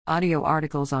Audio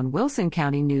articles on Wilson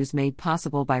County News made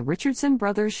possible by Richardson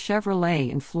Brothers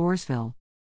Chevrolet in Floresville.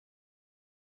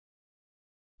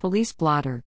 Police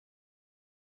blotter.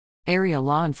 Area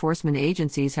law enforcement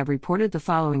agencies have reported the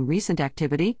following recent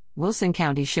activity: Wilson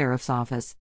County Sheriff's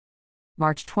Office.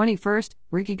 March 21,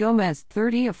 Ricky Gomez,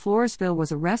 30, of Floresville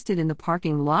was arrested in the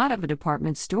parking lot of a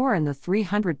department store in the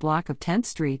 300 block of 10th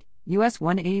Street, US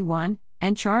 181,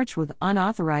 and charged with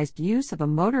unauthorized use of a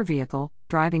motor vehicle,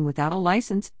 driving without a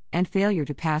license, and failure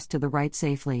to pass to the right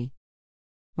safely.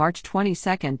 March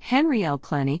 22, Henry L.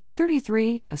 Clenny,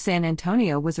 33, of San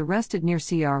Antonio was arrested near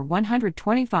CR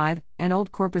 125 and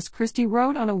Old Corpus Christi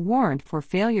Road on a warrant for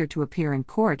failure to appear in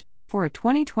court, for a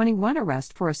 2021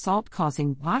 arrest for assault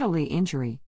causing bodily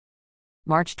injury.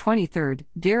 March 23,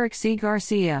 Derek C.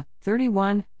 Garcia,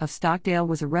 31, of Stockdale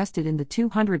was arrested in the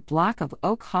 200 block of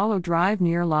Oak Hollow Drive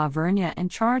near La Vernia and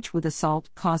charged with assault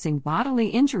causing bodily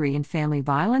injury and family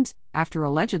violence, after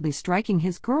allegedly striking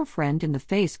his girlfriend in the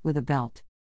face with a belt.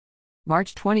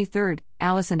 March 23,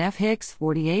 Allison F. Hicks,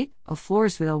 48, of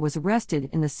Floresville was arrested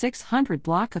in the 600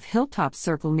 block of Hilltop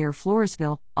Circle near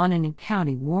Floresville on an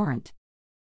in-county warrant.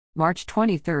 March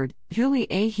 23, Julie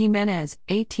A. Jimenez,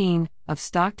 18, of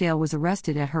Stockdale was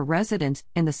arrested at her residence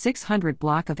in the 600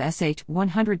 block of SH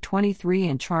 123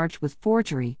 and charged with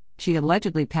forgery. She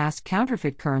allegedly passed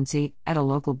counterfeit currency at a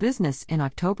local business in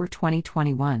October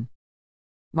 2021.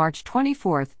 March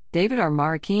 24, David R.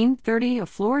 Marroquin, 30, of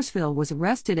Floresville was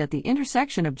arrested at the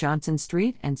intersection of Johnson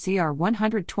Street and CR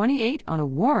 128 on a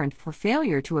warrant for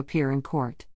failure to appear in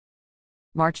court.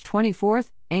 March 24,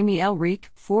 Amy L. Reek,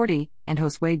 40, and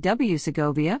Josue W.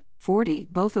 Segovia, 40,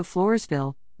 both of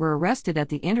Floresville, were arrested at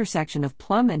the intersection of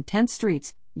Plum and 10th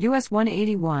Streets, US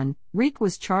 181. Reek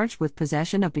was charged with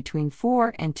possession of between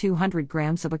 4 and 200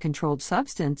 grams of a controlled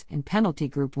substance in Penalty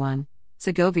Group 1.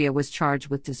 Segovia was charged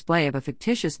with display of a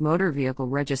fictitious motor vehicle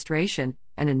registration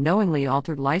and a knowingly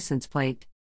altered license plate.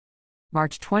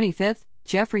 March 25,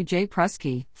 Jeffrey J.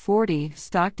 Prusky, 40,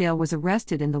 Stockdale was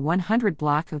arrested in the 100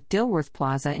 block of Dilworth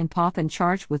Plaza in Poth and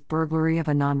charged with burglary of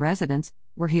a non-residence,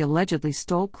 where he allegedly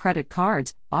stole credit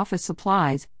cards, office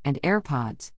supplies, and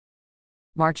AirPods.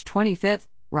 March 25,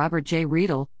 Robert J.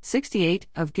 Riedel, 68,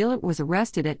 of Gillett was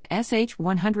arrested at SH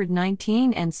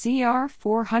 119 and CR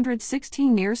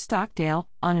 416 near Stockdale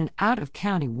on an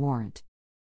out-of-county warrant.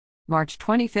 March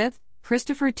 25,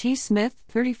 Christopher T. Smith,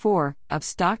 34, of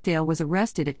Stockdale was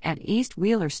arrested at East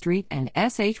Wheeler Street and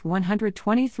SH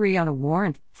 123 on a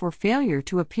warrant for failure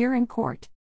to appear in court.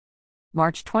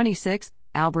 March 26,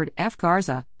 Albert F.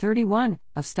 Garza, 31,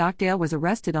 of Stockdale was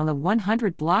arrested on the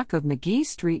 100 block of McGee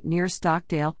Street near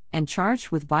Stockdale and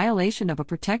charged with violation of a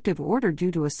protective order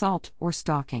due to assault or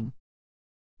stalking.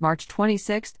 March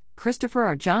 26, Christopher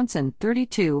R. Johnson,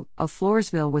 32, of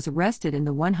Floresville was arrested in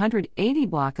the 180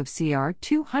 block of CR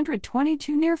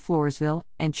 222 near Floresville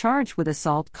and charged with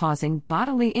assault causing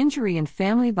bodily injury and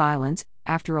family violence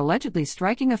after allegedly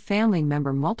striking a family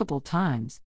member multiple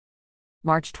times.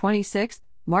 March 26,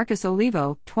 Marcus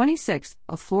Olivo, 26,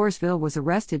 of Floresville was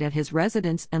arrested at his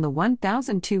residence in the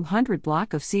 1200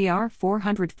 block of CR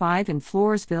 405 in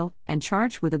Floresville and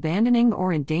charged with abandoning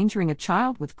or endangering a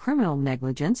child with criminal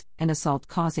negligence and assault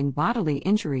causing bodily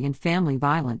injury and family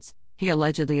violence. He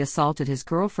allegedly assaulted his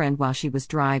girlfriend while she was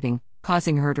driving,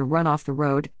 causing her to run off the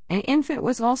road. An infant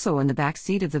was also in the back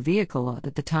seat of the vehicle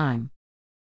at the time.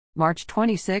 March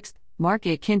 26, Mark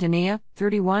A. Quintanilla,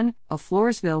 31, of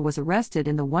Floresville was arrested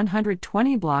in the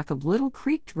 120 block of Little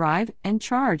Creek Drive and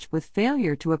charged with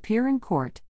failure to appear in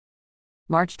court.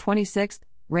 March 26,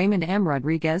 Raymond M.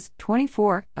 Rodriguez,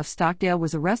 24, of Stockdale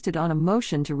was arrested on a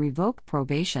motion to revoke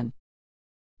probation.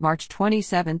 March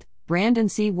 27, Brandon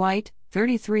C. White,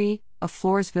 33, of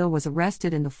Floresville was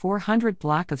arrested in the 400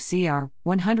 block of CR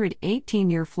 118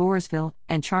 near Floresville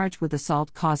and charged with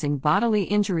assault causing bodily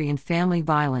injury and family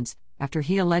violence after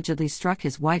he allegedly struck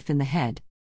his wife in the head.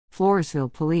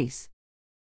 Floresville Police.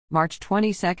 March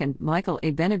 22, Michael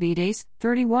A. Benavides,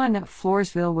 31, of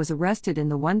Floresville was arrested in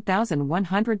the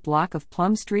 1100 block of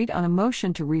Plum Street on a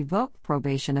motion to revoke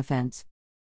probation offense.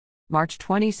 March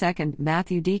 22,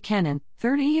 Matthew D. Kennan,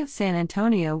 30, of San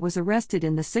Antonio was arrested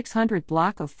in the 600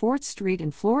 block of 4th Street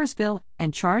in Floresville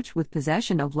and charged with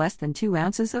possession of less than 2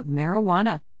 ounces of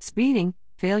marijuana, speeding,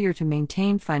 failure to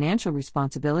maintain financial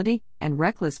responsibility, and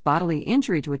reckless bodily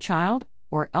injury to a child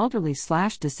or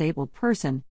elderly/disabled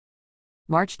person.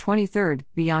 March 23,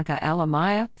 Bianca L.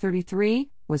 Amaya, 33,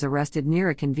 was arrested near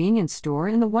a convenience store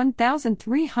in the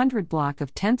 1300 block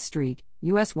of 10th Street,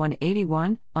 US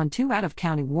 181, on 2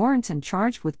 out-of-county warrants and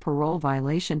charged with parole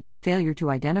violation, failure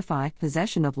to identify,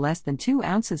 possession of less than 2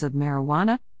 ounces of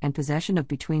marijuana, and possession of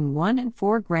between 1 and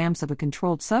 4 grams of a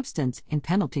controlled substance in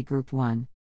Penalty Group 1.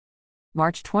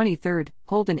 March 23,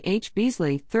 Holden H.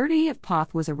 Beasley, 30 of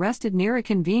Poth, was arrested near a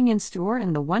convenience store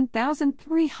in the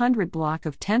 1300 block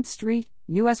of 10th Street,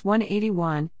 US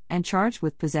 181, and charged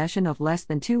with possession of less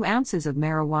than 2 ounces of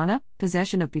marijuana,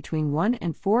 possession of between 1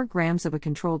 and 4 grams of a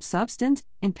controlled substance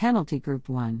in Penalty Group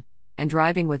 1, and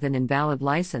driving with an invalid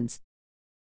license.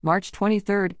 March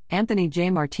 23, Anthony J.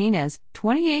 Martinez,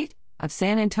 28, of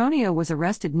San Antonio, was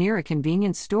arrested near a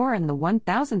convenience store in the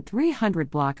 1300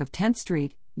 block of 10th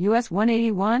Street, US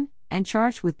 181, and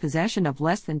charged with possession of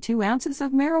less than 2 ounces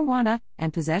of marijuana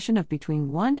and possession of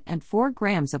between 1 and 4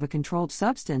 grams of a controlled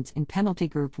substance in Penalty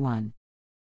Group 1.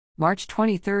 March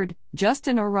 23,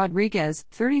 Justin O. Rodriguez,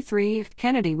 33, of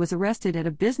Kennedy, was arrested at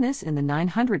a business in the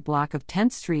 900 block of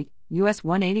 10th Street, US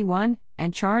 181,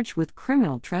 and charged with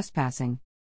criminal trespassing.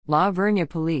 La Vernia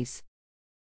Police.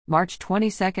 March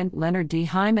 22, Leonard D.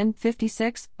 Hyman,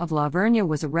 56, of La Vernia,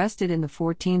 was arrested in the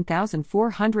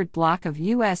 14,400 block of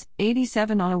US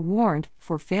 87 on a warrant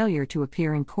for failure to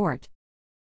appear in court.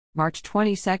 March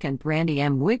 22, Brandy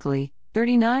M. Wigley,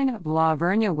 39, of La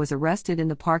Vernia, was arrested in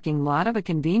the parking lot of a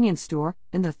convenience store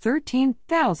in the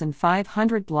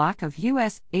 13,500 block of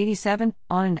US 87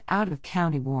 on an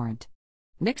out-of-county warrant.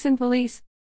 Nixon Police.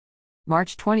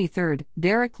 March 23,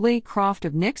 Derek Lee Croft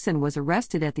of Nixon was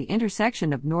arrested at the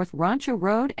intersection of North Rancho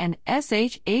Road and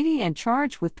SH 80 and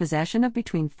charged with possession of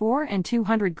between 4 and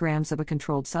 200 grams of a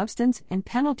controlled substance in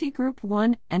Penalty Group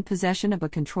 1 and possession of a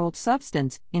controlled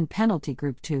substance in Penalty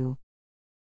Group 2.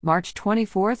 March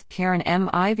 24, Karen M.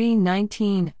 Ivy,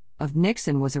 19, of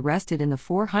Nixon, was arrested in the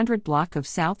 400 block of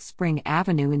South Spring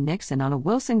Avenue in Nixon on a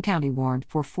Wilson County warrant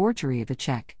for forgery of a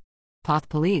check. Poth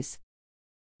Police.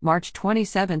 March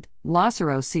 27,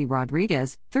 Lázaro C.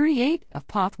 Rodriguez, 38, of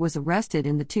Poth, was arrested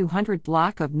in the 200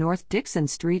 block of North Dixon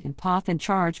Street in Poth and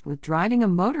charged with driving a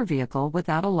motor vehicle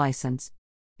without a license.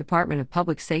 Department of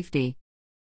Public Safety.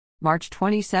 March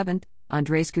 27,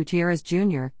 Andres Gutierrez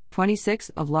Jr., 26,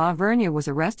 of La Vernia, was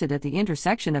arrested at the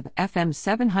intersection of FM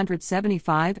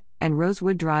 775 and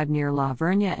Rosewood Drive near La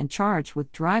Vernia and charged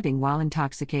with driving while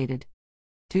intoxicated.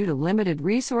 Due to limited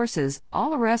resources,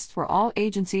 all arrests for all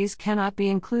agencies cannot be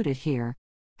included here.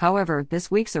 However, this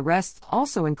week's arrests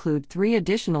also include 3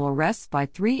 additional arrests by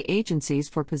 3 agencies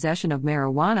for possession of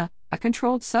marijuana, a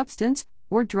controlled substance,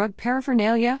 or drug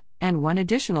paraphernalia, and 1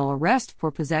 additional arrest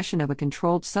for possession of a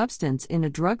controlled substance in a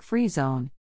drug-free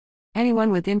zone.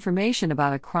 Anyone with information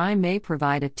about a crime may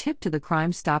provide a tip to the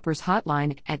Crime Stoppers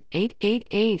hotline at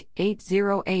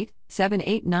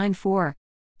 888-808-7894.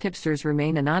 Tipsters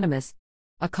remain anonymous.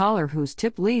 A caller whose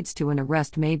tip leads to an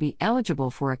arrest may be eligible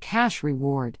for a cash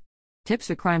reward. Tips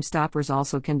to Crime Stoppers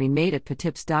also can be made at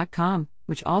patips.com,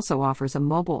 which also offers a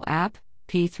mobile app,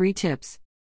 P3 Tips.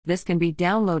 This can be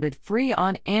downloaded free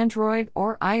on Android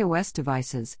or iOS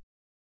devices.